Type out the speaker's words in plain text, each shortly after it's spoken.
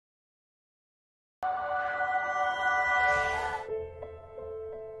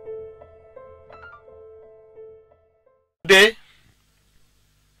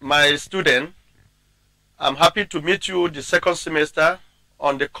my student, I'm happy to meet you the second semester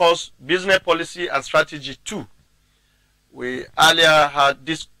on the course Business Policy and Strategy 2. We earlier had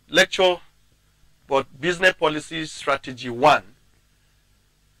this lecture, but Business Policy Strategy 1,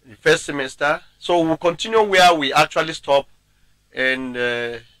 the first semester. So we'll continue where we actually stop in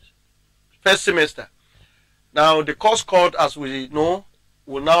the first semester. Now the course code, as we know,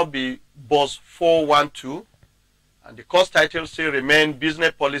 will now be BOS 412, and the course title still remain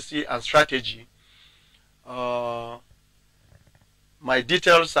Business Policy and Strategy. My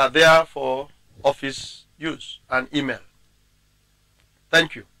details are there for office use and email.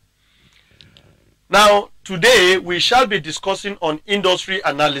 Thank you. Now, today we shall be discussing on industry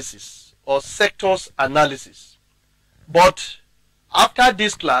analysis or sectors analysis. But after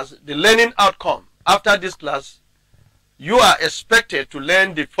this class, the learning outcome, after this class, you are expected to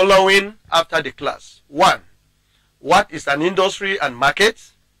learn the following after the class. 1. What is an industry and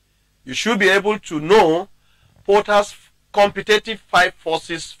market? You should be able to know Porter's competitive 5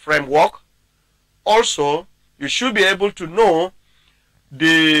 forces framework. Also, you should be able to know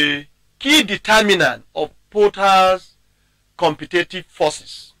the key determinant of Porter's competitive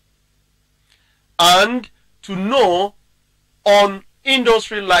forces, and to know on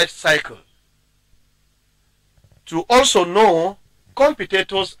industry life cycle, to also know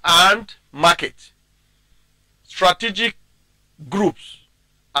competitors and market, strategic groups,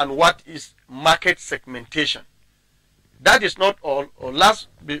 and what is market segmentation. That is not all, or last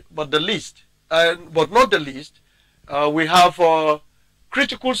but the least, but not the least, we have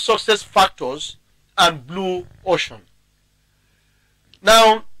critical success factors and blue ocean.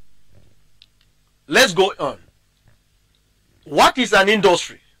 Now, let's go on. What is an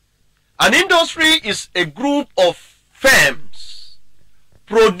industry? An industry is a group of firms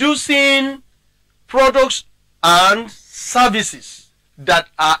producing products and services that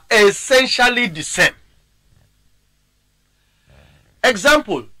are essentially the same.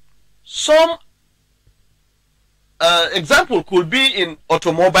 Example, some example could be in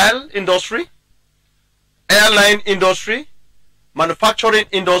automobile industry, airline industry, manufacturing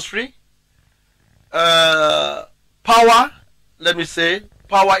industry, power, let me say,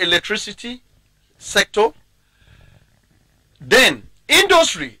 power electricity sector. Then,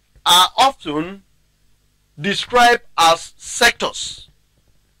 industry are often described as sectors,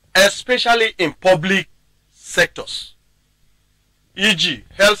 especially in public sectors, e.g.,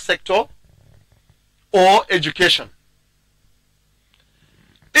 health sector or education.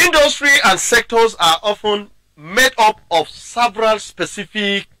 Industry and sectors are often made up of several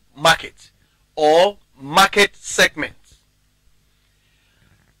specific markets or market segments.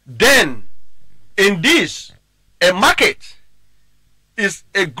 Then, in this, a market is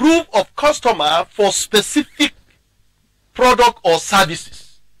a group of customers for specific product or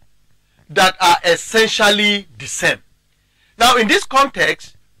services that are essentially the same. Now, in this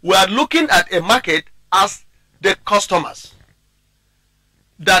context, we are looking at a market as the customers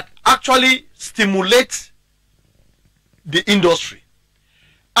that actually stimulate the industry.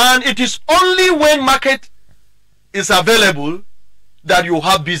 And it is only when market is available that you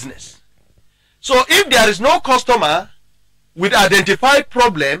have business. So if there is no customer with identified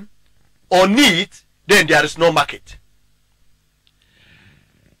problem or need, then there is no market.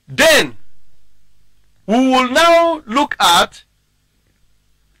 Then we will now look at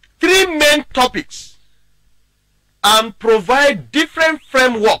 3 main topics and provide different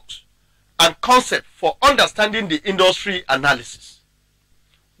frameworks and concepts for understanding the industry analysis.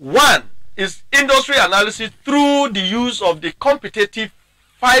 1 is industry analysis through the use of the competitive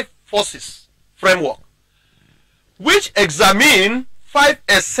 5 forces framework, which examine 5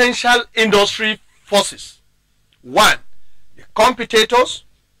 essential industry forces. 1, the competitors,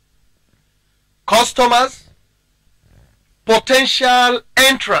 customers, potential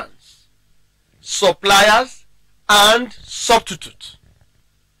entrants, suppliers, and substitutes.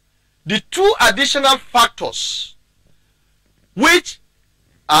 The 2 additional factors which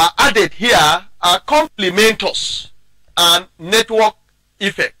are added here are complementors and network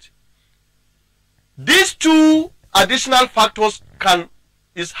effect. These 2 additional factors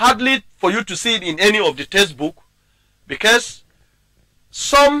is hardly for you to see it in any of the textbook, because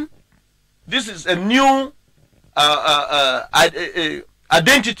this is a new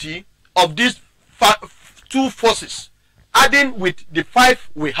identity of these 2 forces, adding with the 5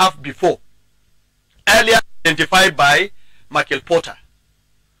 we have before, earlier identified by Michael Porter.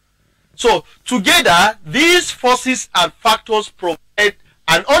 So together, these forces and factors provide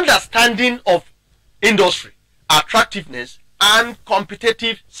an understanding of industry, attractiveness, and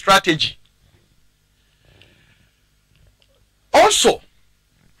competitive strategy. Also,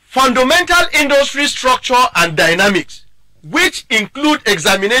 fundamental industry structure and dynamics, which include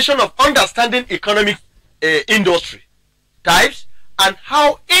examination of understanding economic industry types and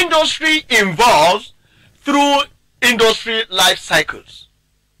how industry evolves through industry life cycles,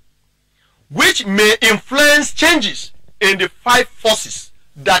 which may influence changes in the 5 forces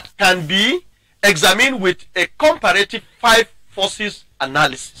that can be examined with a comparative 5 forces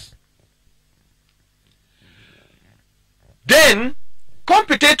analysis. Then,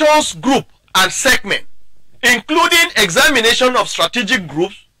 competitors group and segment, including examination of strategic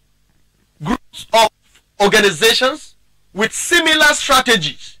groups of organizations with similar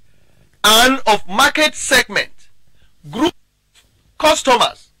strategies, and of market segment, group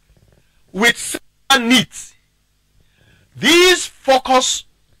customers with similar needs. These focus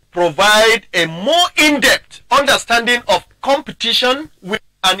provide a more in-depth understanding of competition with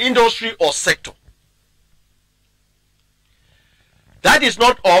an industry or sector. That is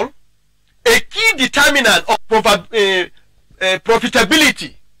not all. A key determinant of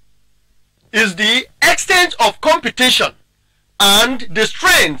profitability is the extent of competition and the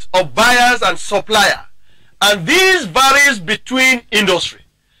strength of buyers and supplier, and this varies between industry.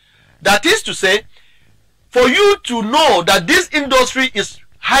 That is to say, for you to know that this industry is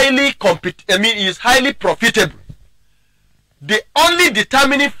highly profitable, the only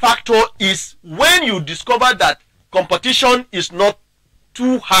determining factor is when you discover that competition is not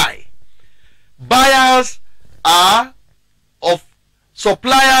too high, buyers are of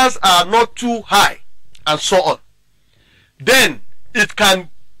suppliers are not too high, and so on. Then it can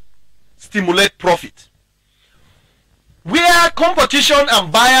stimulate profit. Where competition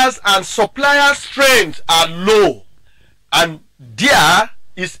and buyers and supplier strengths are low and there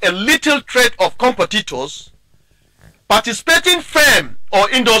is a little threat of competitors, participating firm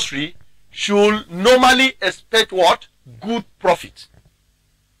or industry should normally expect what? Good profit.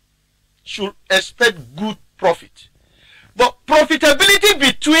 Should expect good profit. But profitability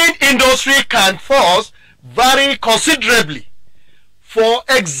between industry can first vary considerably. For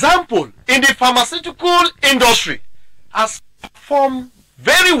example, in the pharmaceutical industry has performed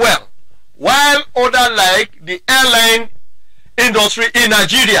very well, while other like the airline industry in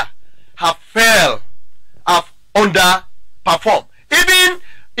Nigeria have underperformed. Even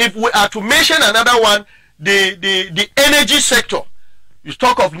if we are to mention another one, the energy sector, you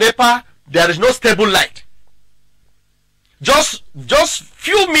talk of NEPA, there is no stable light. Just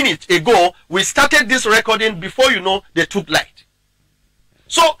few minutes ago, we started this recording. Before you know, they took light.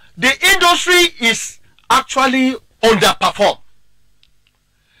 So the industry is actually underperformed.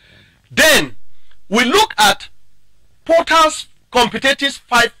 Then we look at Porter's competitive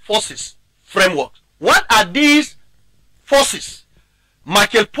 5 forces framework. What are these forces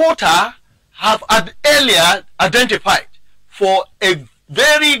Michael Porter have earlier identified for a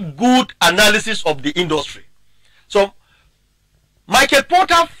very good analysis of the industry? So Michael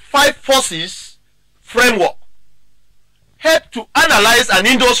Porter 5 forces framework help to analyze an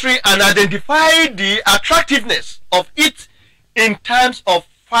industry and identify the attractiveness of it in terms of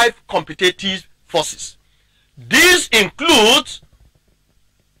 5 competitive forces. These include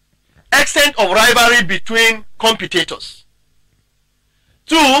extent of rivalry between competitors.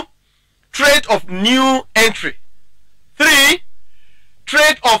 2, trade of new entry. 3,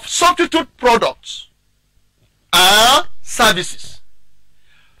 trade of substitute products and services.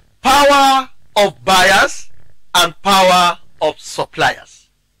 Power of buyers and power of suppliers.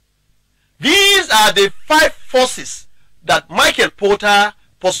 These are the 5 forces that Michael Porter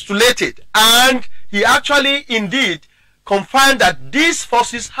postulated, and he actually indeed confirmed that these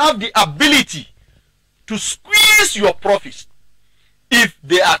forces have the ability to squeeze your profits if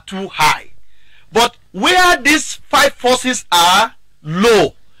they are too high. But where these 5 forces are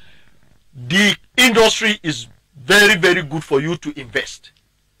low, the industry is very, very good for you to invest.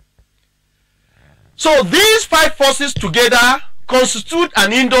 So these 5 forces together constitute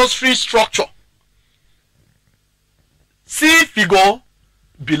an industry structure. See figure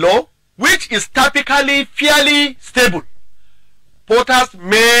below, which is typically fairly stable. Porter's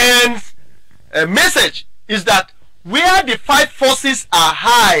main message is that where the 5 forces are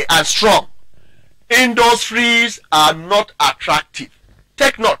high and strong, industries are not attractive.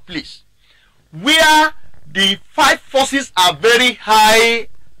 Take note, please. Where the 5 forces are very high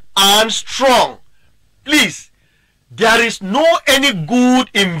and strong, please, there is no any good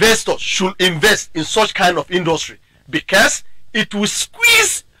investor should invest in such kind of industry, because it will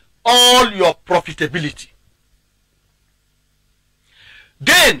squeeze all your profitability.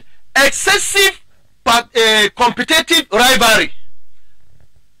 Then, excessive competitive rivalry,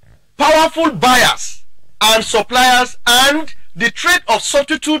 powerful buyers and suppliers, and the trade of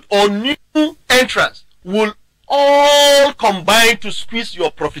substitute or new entrants will all combine to squeeze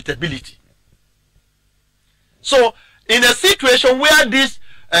your profitability. So in a situation where these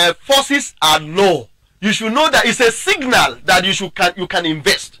forces are low, you should know that it's a signal that you can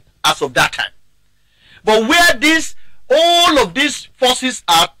invest as of that time. But where all of these forces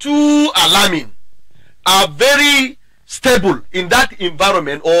are too alarming, are very stable in that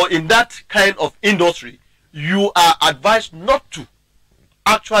environment or in that kind of industry, you are advised not to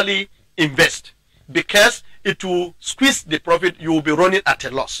actually invest, because it will squeeze the profit. You will be running at a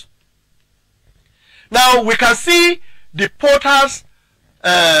loss. Now we can see the Porter's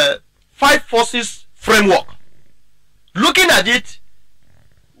 5 forces framework. Looking at it,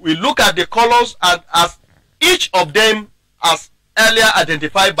 we look at the colors and as each of them as earlier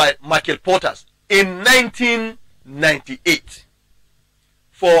identified by Michael Porter in 1998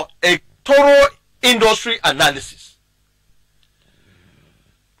 for a thorough industry analysis.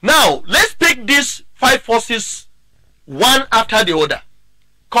 Now let's pick these 5 forces one after the other.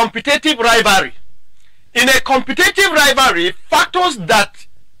 Competitive rivalry. In a competitive rivalry, factors that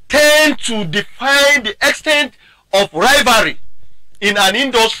tend to define the extent of rivalry in an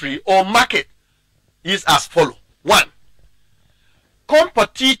industry or market is as follows. 1.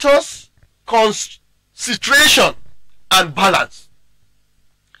 Competitors' concentration and balance.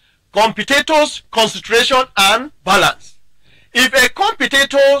 Competitors' concentration and balance. If a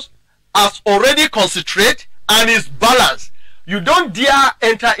competitor has already concentrated and is balanced, you don't dare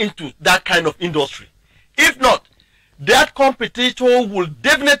enter into that kind of industry. If not, that competitor will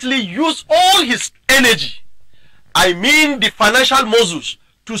definitely use all his energy, I mean the financial muscles,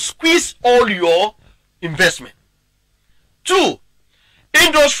 to squeeze all your investment. 2.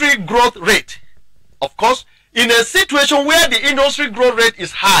 Industry growth rate. Of course, in a situation where the industry growth rate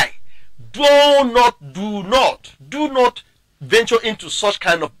is high, do not venture into such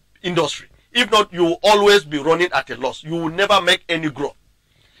kind of industry. If not, you will always be running at a loss. You will never make any growth.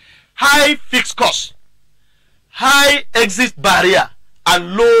 High fixed costs, high exit barrier,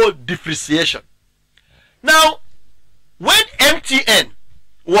 and low depreciation. Now, when MTN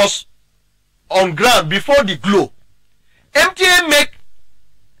was on ground before the Glo, MTN make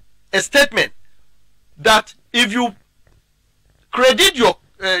a statement that if you credit your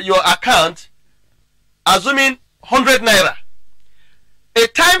account, assuming 100 naira, a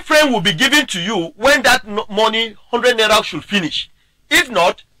time frame will be given to you when that money 100 naira should finish. If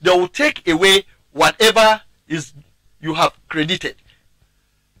not, they will take away whatever is you have credited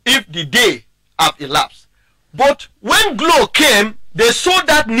if the day have elapsed. But when Glo came, they saw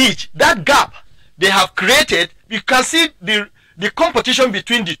that niche, that gap they have created. You can see the competition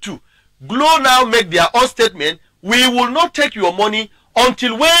between the two. Glo now make their own statement: we will not take your money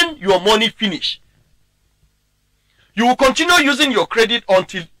until when your money finish. You will continue using your credit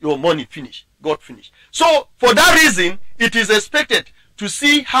until your money got finished. So for that reason, it is expected to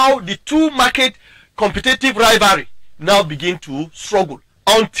see how the two market competitive rivalry now begin to struggle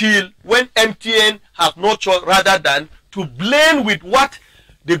until when MTN has no choice rather than to blend with what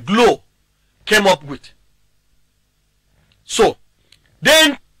the Glo came up with. So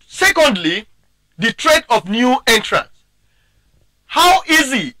then secondly, the threat of new entrants. How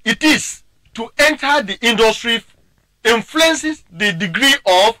easy it is to enter the industry influences the degree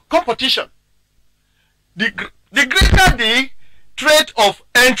of competition. The greater the threat of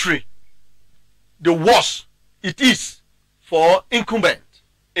entry, the worse it is for incumbent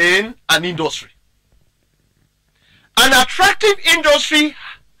in an industry. An attractive industry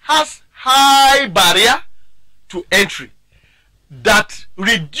has high barrier to entry that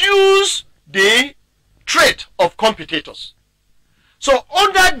reduce the threat of competitors. So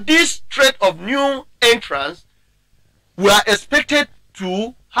under this threat of new entrants, we are expected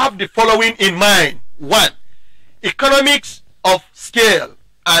to have the following in mind. 1. Economics of scale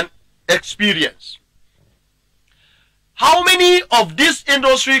and experience. How many of this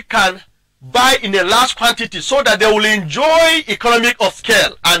industry can buy in a large quantity so that they will enjoy economic of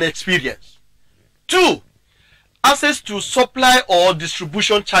scale and experience? 2. Access to supply or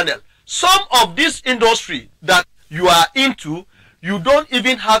distribution channel. Some of this industry that you are into, you don't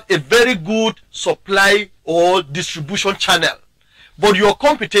even have a very good supply or distribution channel, but your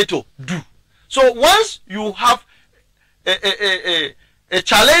competitor do. So once you have a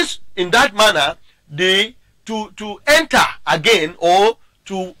challenge in that manner, to enter again or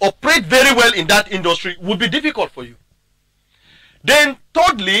to operate very well in that industry would be difficult for you. Then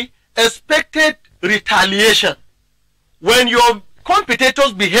thirdly, expected retaliation. When your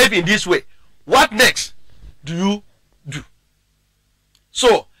competitors behave in this way, what next do you do?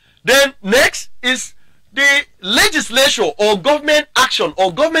 So then next is the legislature or government action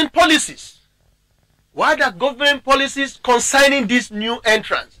or government policies. What are government policies concerning this new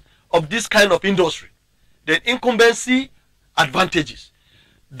entrance of this kind of industry? The incumbency advantages.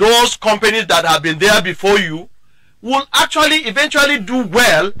 Those companies that have been there before you will actually eventually do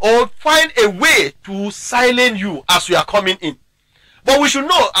well or find a way to silence you as you are coming in. But we should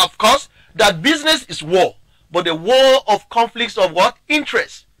know, of course, that business is war, but the war of conflicts of what?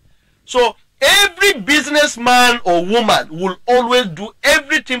 Interest. So every businessman or woman will always do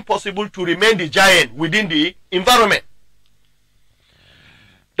everything possible to remain the giant within the environment.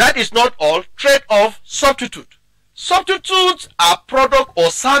 That is not all. Trade-off, substitute. Substitutes are products or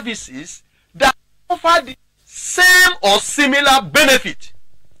services that offer the same or similar benefit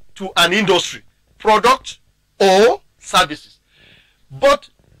to an industry, product or services, but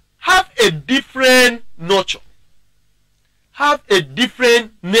have a different nature. Have a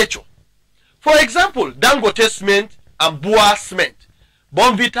different nature. For example, Dangote cement and Bua cement,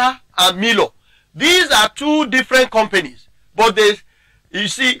 Bonvita and Milo. These are two different companies, but you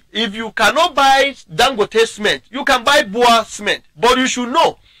see, if you cannot buy Dangote cement, you can buy Bua cement. But you should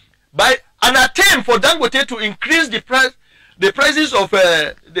know, by an attempt for Dangote to increase the prices of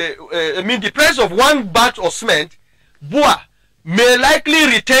the price of one batch of cement, Bua may likely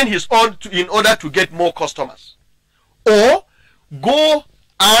retain his own in order to get more customers, or go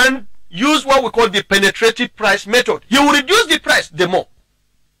and use what we call the penetrative price method. He will reduce the price the more.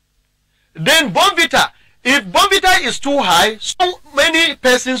 Then Bonvita, if Bonvita is too high, so many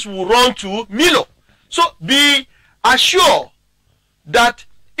persons will run to Milo. So be assured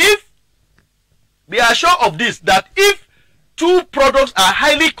of this, that if two products are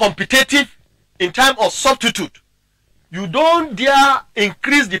highly competitive in terms of substitute, you don't dare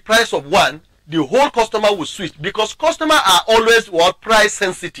increase the price of one, the whole customer will switch, because customers are always price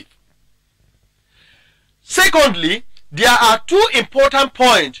sensitive. Secondly, there are two important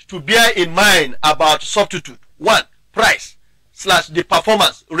points to bear in mind about substitute. One, price / the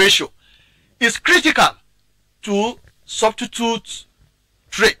performance ratio is critical to substitute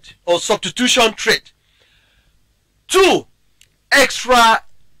trade or substitution trade. Two, extra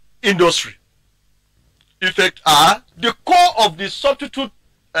industry effects are the core of the substitute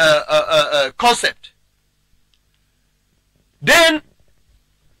concept. Then,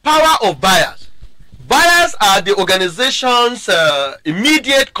 power of buyers. Buyers are the organization's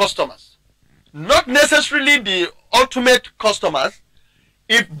immediate customers, not necessarily the ultimate customers.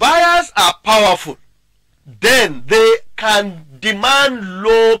 If buyers are powerful, then they can demand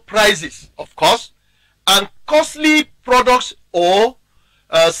low prices, of course, and costly products or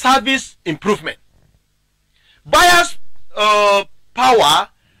service improvement. Buyers' power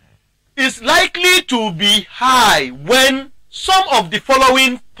is likely to be high when some of the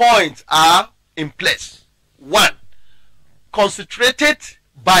following points are in place. One, concentrated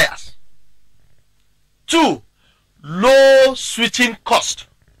buyers. Two, low switching cost.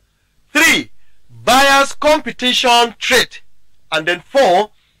 Three, buyers competition trade. And then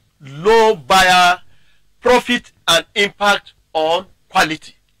four, low buyer profit and impact on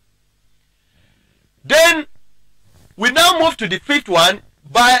quality. Then we now move to the fifth one,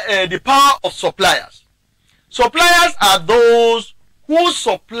 by the power of suppliers. Suppliers are those who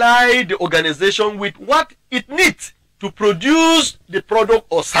supply the organization with what it needs to produce the product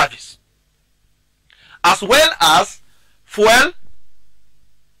or service, as well as fuel,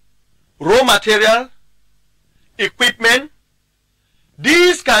 raw material, equipment.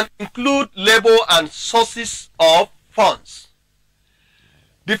 These can include labor and sources of funds.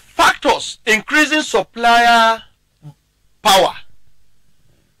 The factors increasing supplier power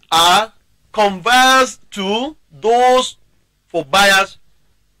are converse to those for buyers'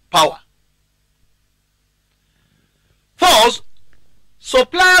 power. First,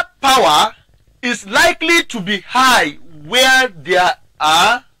 supplier power is likely to be high where there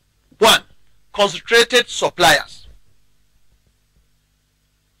are one, concentrated suppliers.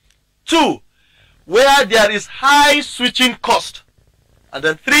 Two, where there is high switching cost. And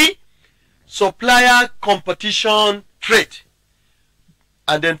then three, supplier competition trade.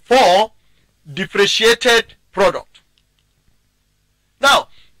 And then four, differentiated product. Now,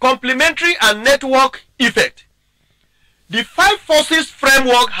 complementary and network effect. The 5 forces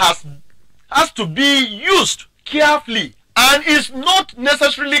framework has to be used carefully and is not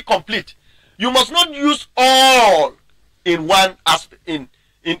necessarily complete. You must not use all in one aspect, in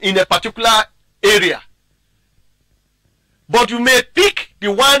a particular area. But you may pick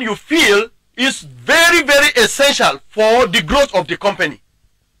the one you feel is very, very essential for the growth of the company.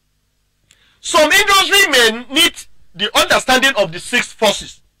 Some industry may need the understanding of the 6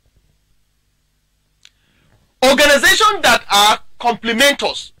 forces. Organizations that are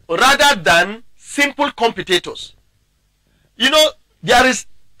complementors rather than simple competitors. You know, there is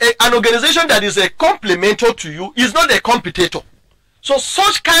an organization that is a complementer to you is not a competitor. So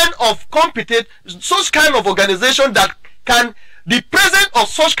such kind of organization that can, the presence of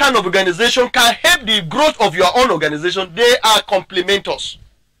such kind of organization can help the growth of your own organization. They are complementors.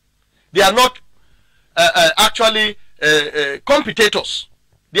 They are not actually competitors.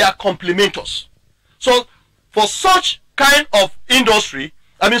 They are complementors. So for such kind of industry,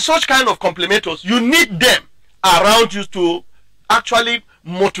 such kind of complementors, you need them around you to actually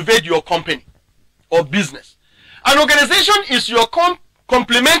motivate your company or business. An organization is your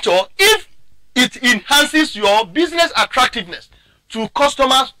complementer if it enhances your business attractiveness to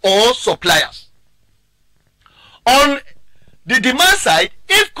customers or suppliers. On the demand side,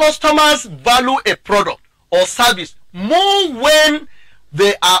 if customers value a product or service more when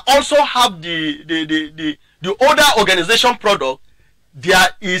they are also have the other organization product, there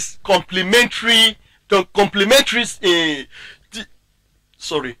is complementary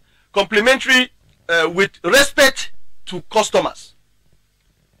with respect to customers.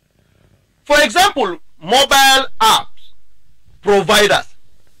 For example, mobile apps providers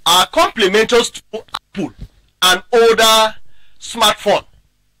are complementors to Apple and other smartphone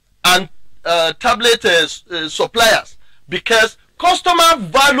and tablet suppliers, because customers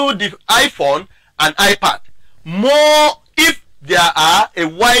value the iPhone and iPad more if there are a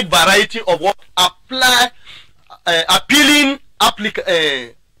wide variety of appealing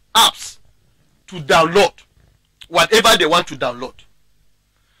apps to download whatever they want to download.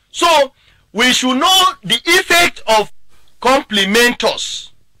 So we should know the effect of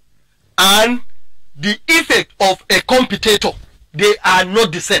complementors and the effect of a competitor. They are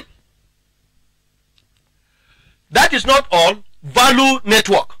not the same. That is not all. Value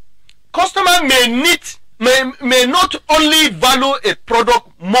network. Customer may not only value a product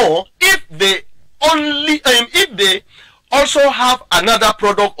more if they also have another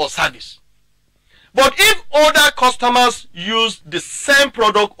product or service. But if other customers use the same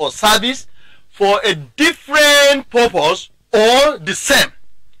product or service for a different purpose or the same,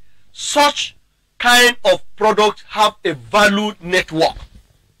 such kind of products have a value network.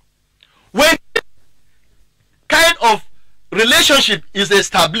 When kind of relationship is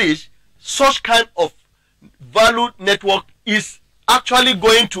established, such kind of value network is actually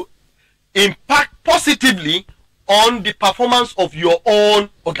going to impact positively on the performance of your own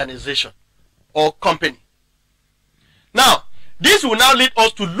organization or company. Now, this will now lead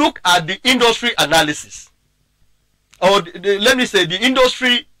us to look at the industry analysis, or let me say the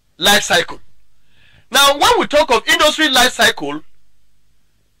industry life cycle. Now, when we talk of industry life cycle,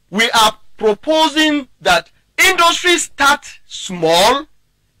 we are proposing that industries start small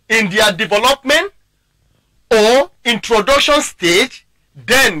in their development or introduction stage,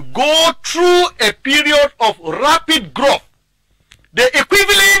 then go through a period of rapid growth, the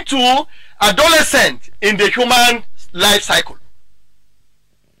equivalent to adolescent in the human life cycle.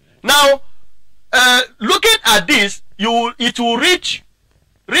 Now, looking at this, it will reach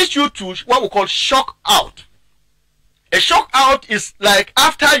you to what we call shock out. A shock out is like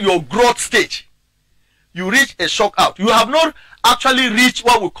after your growth stage, you reach a shock out. You have not actually reached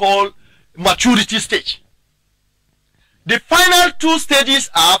what we call maturity stage. The final two stages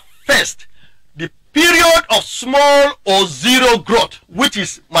are, first, the period of small or zero growth, which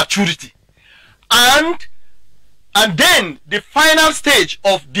is maturity, and then the final stage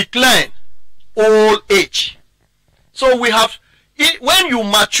of decline, old age. So we have, when you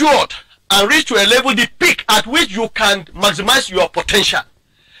matured and reach to a level, the peak at which you can maximize your potential,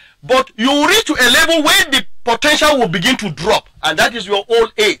 but you will reach to a level where the potential will begin to drop, and that is your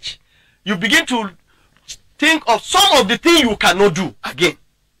old age. You begin to think of some of the things you cannot do again.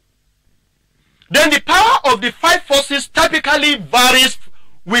 Then the power of the 5 forces typically varies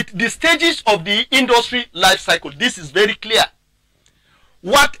with the stages of the industry life cycle. This is very clear.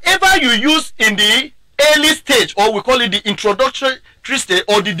 Whatever you use in the early stage, or we call it the introductory stage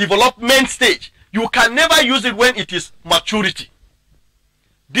or the development stage, you can never use it when it is maturity.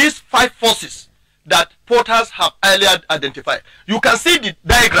 These 5 forces that Porters have earlier identified. You can see the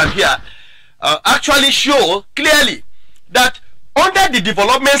diagram here actually show clearly that under the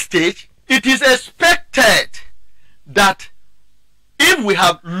development stage, it is expected that if we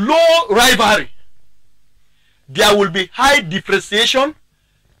have low rivalry, there will be high differentiation,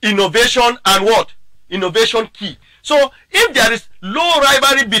 innovation, and what? Innovation key. So if there is low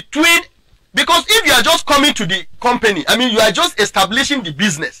rivalry between, because if you are just coming to the company, you are just establishing the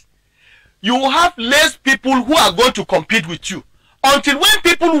business, you will have less people who are going to compete with you. until when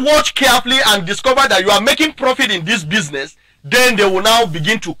people watch carefully and discover that you are making profit in this business, then they will now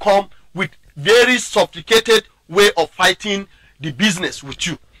begin to come with very sophisticated way of fighting the business with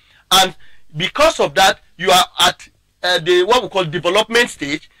you. And because of that, you are at the what we call development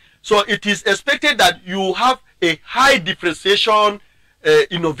stage. So it is expected that you have a high differentiation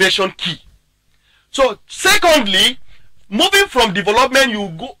innovation key. So secondly, moving from development,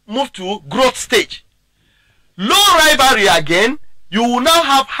 you move to growth stage. Low rivalry again, you will now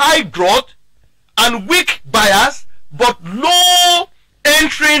have high growth and weak buyers, but low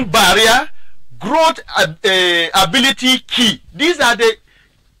entering barrier, growth ability key. These are the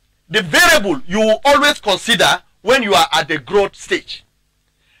variable you will always consider when you are at the growth stage.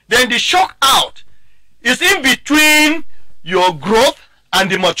 Then the shock out is in between your growth and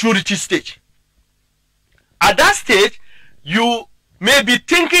the maturity stage. At that stage, you may be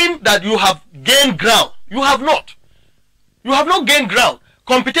thinking that you have gained ground. You have not. You have not gained ground.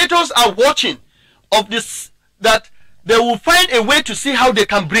 Competitors are watching of this, that they will find a way to see how they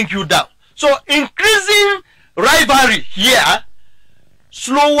can bring you down. So increasing rivalry here,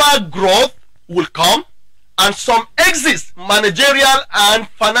 slower growth will come, and some exits, managerial and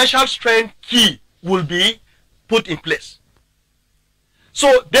financial strength key will be put in place.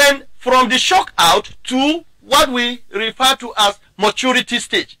 So then from the shock out to what we refer to as maturity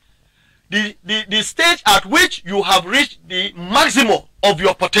stage, the stage at which you have reached the maximum of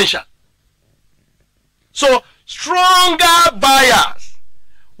your potential. So stronger buyers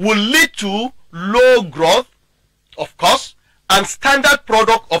will lead to low growth, of course, and standard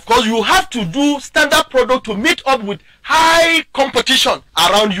product. Of course, you have to do standard product to meet up with high competition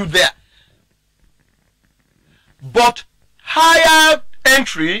around you there. But higher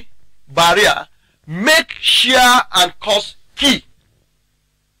entry barrier make share and cost key.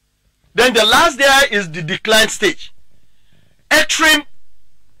 Then the last there is the decline stage. Extreme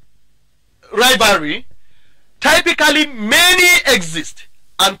rivalry, typically many exist,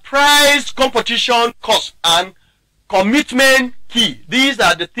 and price, competition, cost, and commitment key. These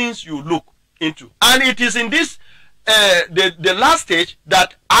are the things you look into. And it is in this, the last stage,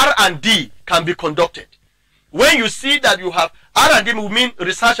 that R&D can be conducted. When you see that you have R&D, will mean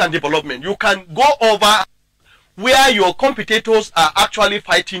research and development. You can go over where your competitors are actually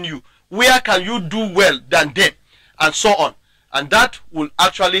fighting you. Where can you do well than them, and so on. And that will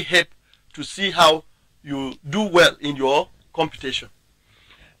actually help to see how you do well in your competition.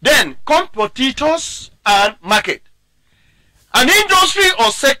 Then competitors and market. An industry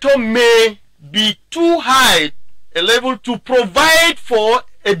or sector may be too high a level to provide for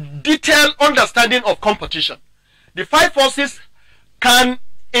a detailed understanding of competition. The five forces can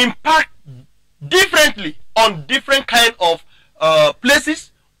impact differently on different kind of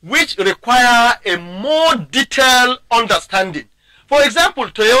places, which require a more detailed understanding. For example,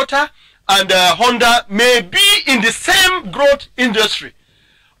 Toyota and Honda may be in the same growth industry,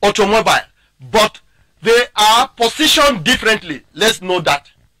 automobile, but they are positioned differently. Let's know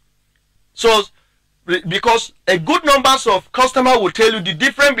that. So, because a good numbers of customers will tell you the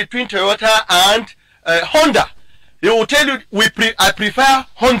difference between Toyota and Honda. They will tell you, I prefer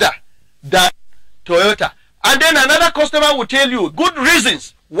Honda than Toyota. And then another customer will tell you good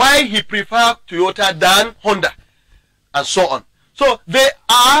reasons why he prefers Toyota than Honda, and so on. So they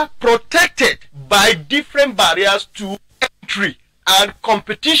are protected by different barriers to entry, and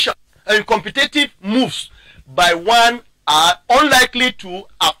competition and competitive moves by one are unlikely to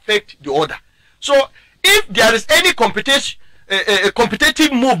affect the other. So if there is any competitive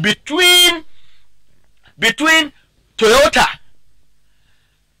move between Toyota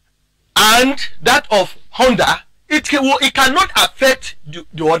and that of Honda, it cannot affect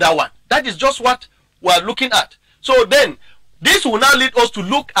the other one. That is just what we are looking at. So then this will now lead us to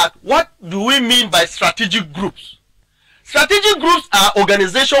look at what do we mean by strategic groups. Strategic groups are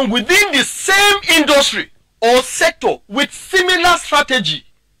organizations within the same industry or sector with similar strategy,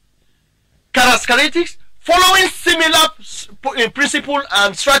 characteristics, following similar principle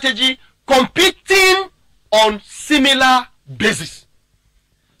and strategy, competing on similar basis.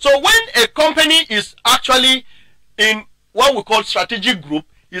 So when a company is actually in what we call strategic group,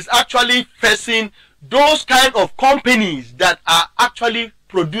 is actually facing those kind of companies that are actually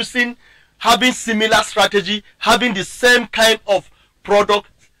producing, having similar strategy, having the same kind of product,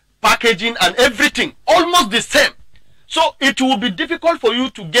 packaging and everything, almost the same. So it will be difficult for you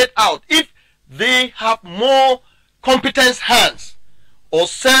to get out if they have more competent hands or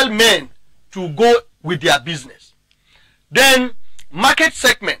salesmen to go with their business. Then market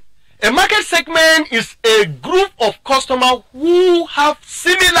segment. A market segment is a group of customers who have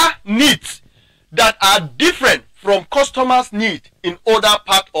similar needs that are different from customers' need in other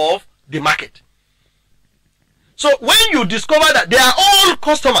part of the market. So when you discover that they are all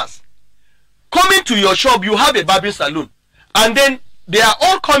customers coming to your shop, you have a barbing salon, and then they are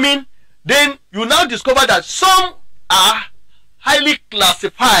all coming, then you now discover that some are highly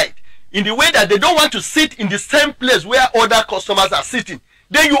classified in the way that they don't want to sit in the same place where other customers are sitting.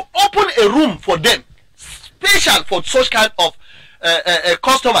 Then you open a room for them, special for such kind of a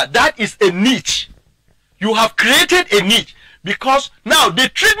customer. That is a niche. You have created a niche, because now the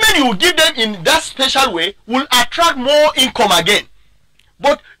treatment you give them in that special way will attract more income again.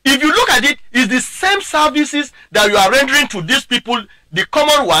 But if you look at it, it's the same services that you are rendering to these people, the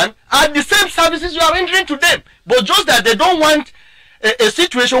common one, are the same services you are rendering to them. But just that they don't want a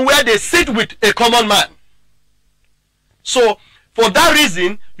situation where they sit with a common man. So for that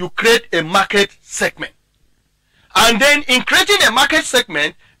reason, you create a market segment. And then in creating a market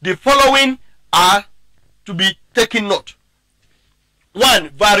segment, the following are to be taken note. One,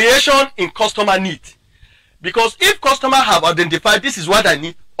 variation in customer need. Because if customers have identified this is what I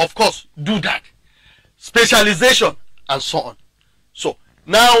need, of course, do that. Specialization and so on. So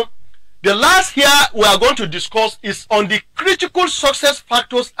now, the last here we are going to discuss is on the critical success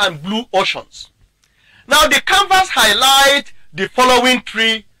factors and blue oceans. Now the canvas highlight the following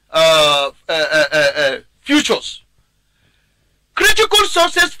three features. Critical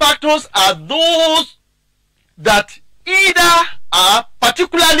success factors are those that either are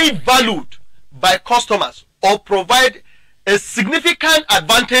particularly valued by customers or provide a significant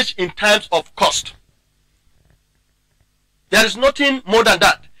advantage in terms of cost. There is nothing more than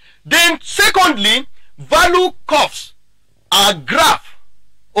that. Then secondly, value curves are graph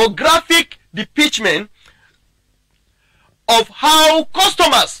or graphic depiction of how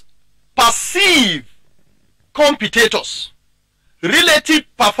customers perceive competitors' relative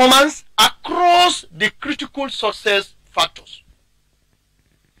performance across the critical success factors.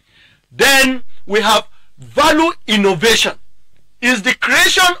 Then we have value innovation. Is the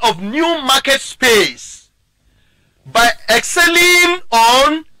creation of new market space by excelling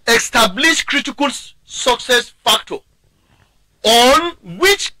on established critical success factor on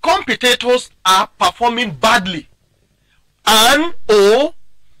which competitors are performing badly, and or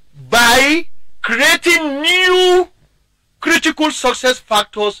by creating new critical success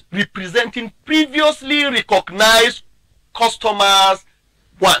factors representing previously recognized customers'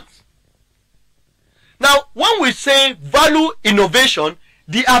 wants. Now, when we say value innovation,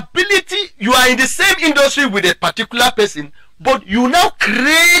 the ability, you are in the same industry with a particular person, but you now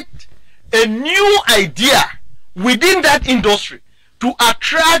create a new idea within that industry to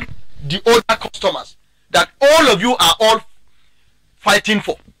attract the other customers that all of you are all fighting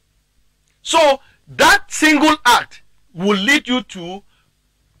for. So that single act will lead you to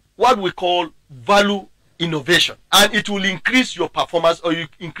what we call value innovation, and it will increase your performance, or you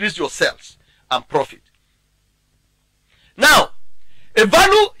increase your sales and profit. Now, a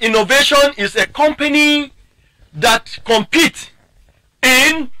value innovation is a company that competes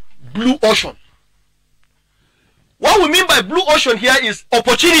in blue ocean. What we mean by blue ocean here is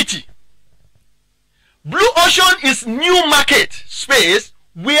opportunity. Blue ocean is new market space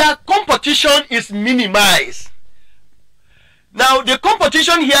where competition is minimized. Now, the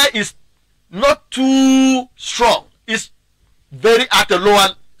competition here is not too strong. It's very at a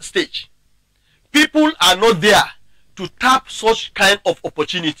lower stage. People are not there to tap such kind of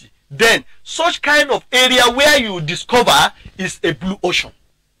opportunity. Then, such kind of area where you discover is a blue ocean.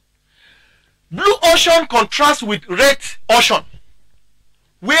 Blue ocean contrasts with red ocean,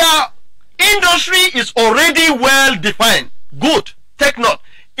 where industry is already well defined. Good, take note.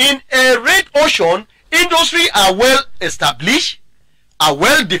 In a red ocean, industry are well established, are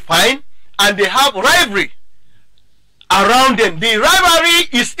well defined, and they have rivalry around them. The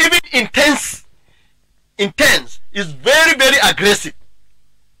rivalry is even intense, is very, very aggressive.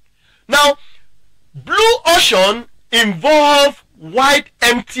 Now, blue ocean involve wide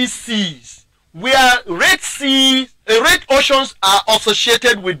empty seas, where red oceans are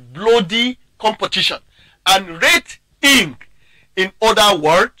associated with bloody competition and red ink, in other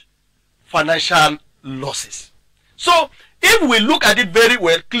words, financial losses. So if we look at it very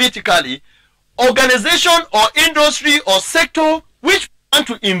well critically, organization or industry or sector which want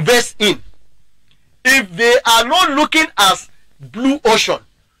to invest in, if they are not looking as blue ocean,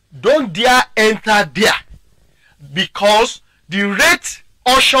 don't dare enter there, because the red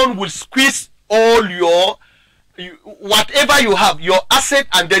ocean will squeeze all your whatever you have, your asset,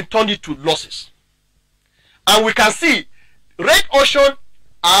 and then turn it to losses. And we can see red ocean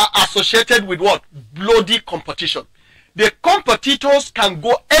are associated with what? Bloody competition. The competitors can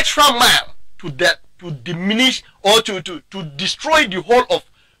go extra mile to diminish or to destroy the whole of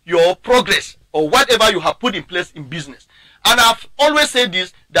your progress or whatever you have put in place in business. And I've always said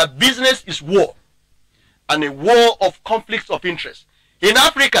this, that business is war, and a war of conflicts of interest. In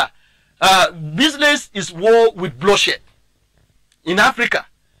Africa, business is war with bloodshed. In Africa,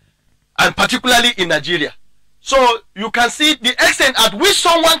 and particularly in Nigeria. So you can see the extent at which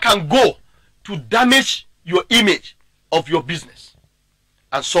someone can go to damage your image of your business,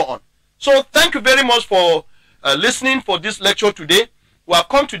 and so on. So thank you very much for listening for this lecture today. We have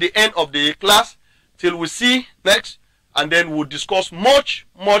come to the end of the class. Till we see next, and then we'll discuss much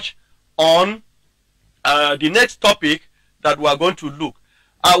on the next topic that we are going to look.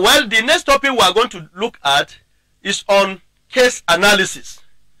 Well, the next topic we are going to look at is on case analysis.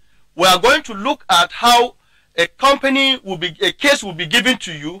 We are going to look at how a case will be given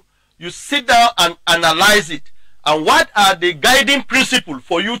to you. You sit down and analyze it, and what are the guiding principles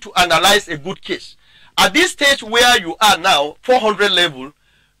for you to analyze a good case. At this stage where you are now, 400 level,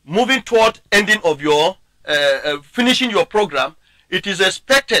 moving toward ending of your finishing your program, it is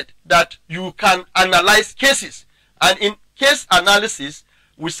expected that you can analyze cases. And in case analysis,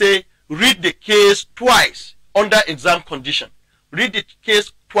 we say read the case twice under exam condition. Read the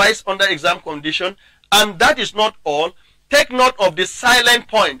case twice under exam condition. And that is not all. Take note of the silent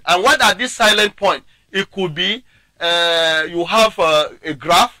point. And what are these silent points? It could be you have a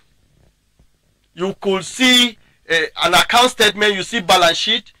graph. You could see an account statement. You see balance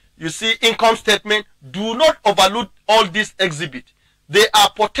sheet. You see income statement. Do not overlook all these exhibits. They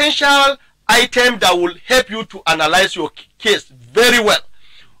are potential items that will help you to analyze your case very well.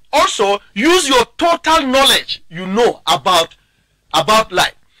 Also, use your total knowledge you know about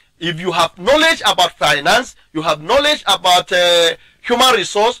life. If you have knowledge about finance, you have knowledge about human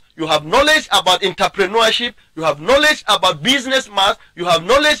resource, you have knowledge about entrepreneurship, you have knowledge about business math, you have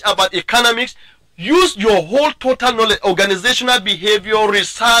knowledge about economics, use your whole total knowledge, organizational behavior,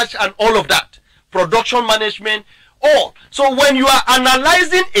 research, and all of that. Production management, all. So when you are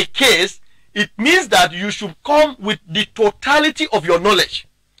analyzing a case, it means that you should come with the totality of your knowledge.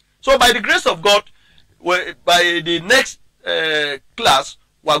 So by the grace of God, by the next class,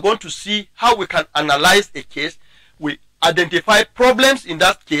 we are going to see how we can analyze a case. We identify problems in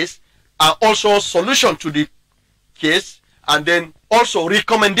that case, and also solution to the case, and then also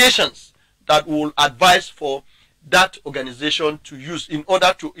recommendations that will advise for that organization to use in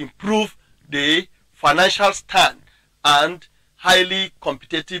order to improve the financial stand and highly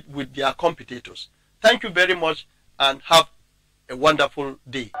competitive with their competitors. Thank you very much and have a wonderful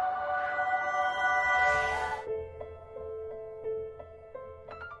day.